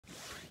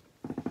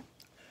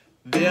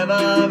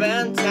Virva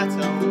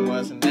Vanteto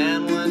was a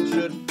man one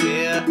should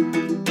fear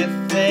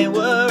if they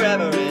were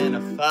ever in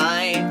a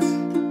fight.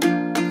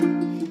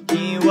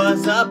 He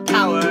was a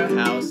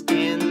powerhouse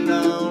in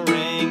the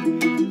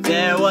ring,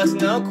 there was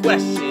no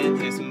question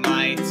his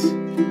might.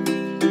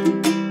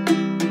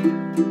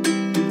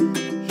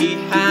 He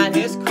had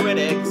his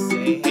critics,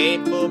 a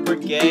hateful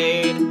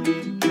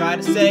brigade, try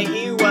to say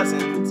he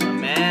wasn't a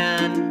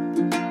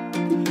man,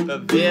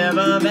 but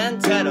Virva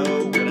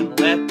Vanteto wouldn't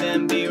let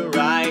them be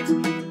right.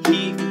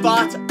 He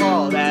fought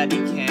all that he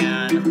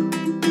can.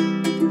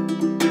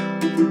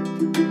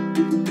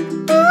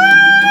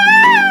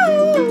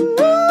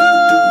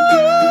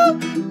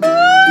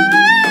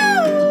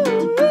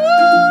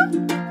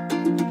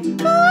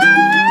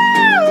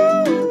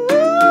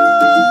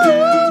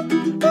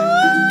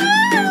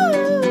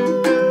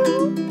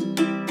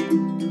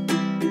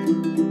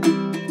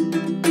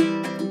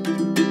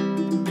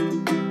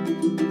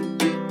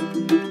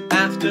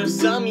 After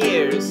some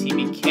years he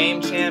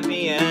became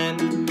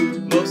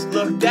champion. Most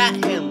looked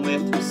at him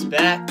with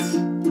respect.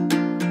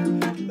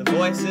 The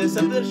voices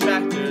of the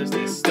detractors,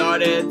 they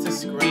started to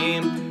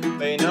scream,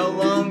 but he no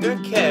longer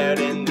cared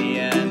in the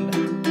end.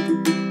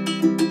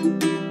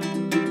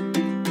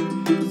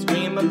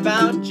 Scream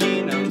about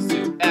genomes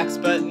to X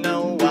but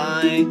no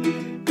Y,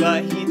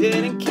 but he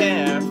didn't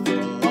care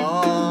for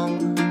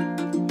long.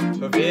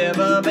 For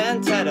Virva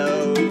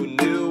Vanteto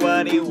knew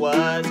what he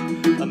was,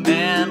 a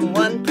man,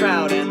 one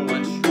proud and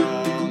one strong.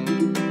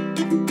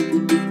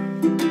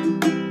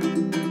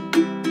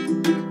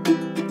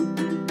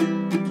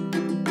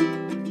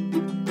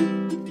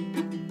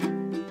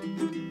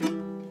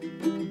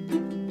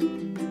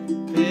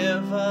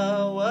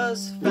 Virva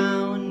was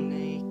found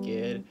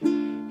naked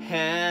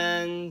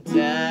and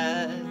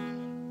dead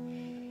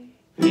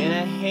in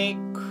a hate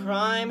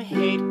crime,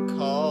 hate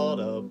called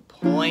a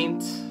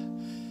point.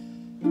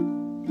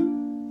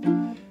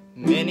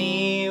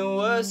 Many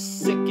were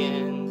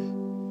sickened,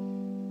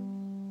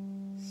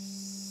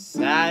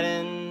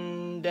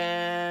 saddened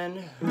and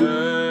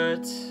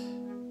hurt.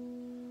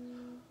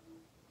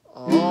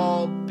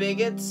 All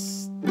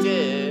bigots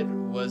did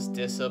was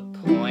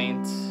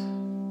disappoint.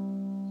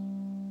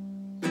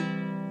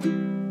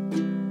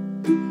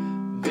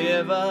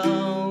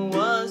 Virva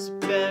was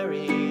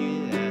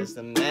buried as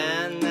the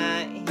man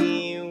that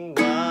he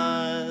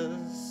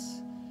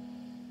was,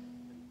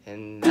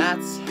 and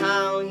that's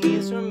how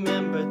he's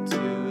remembered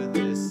to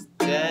this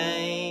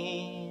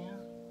day.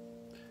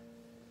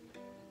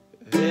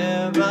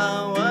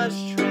 Virva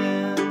was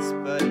trans,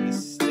 but he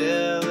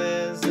still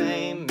is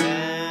a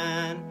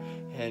man,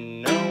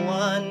 and no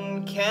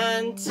one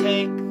can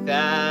take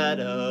that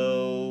away.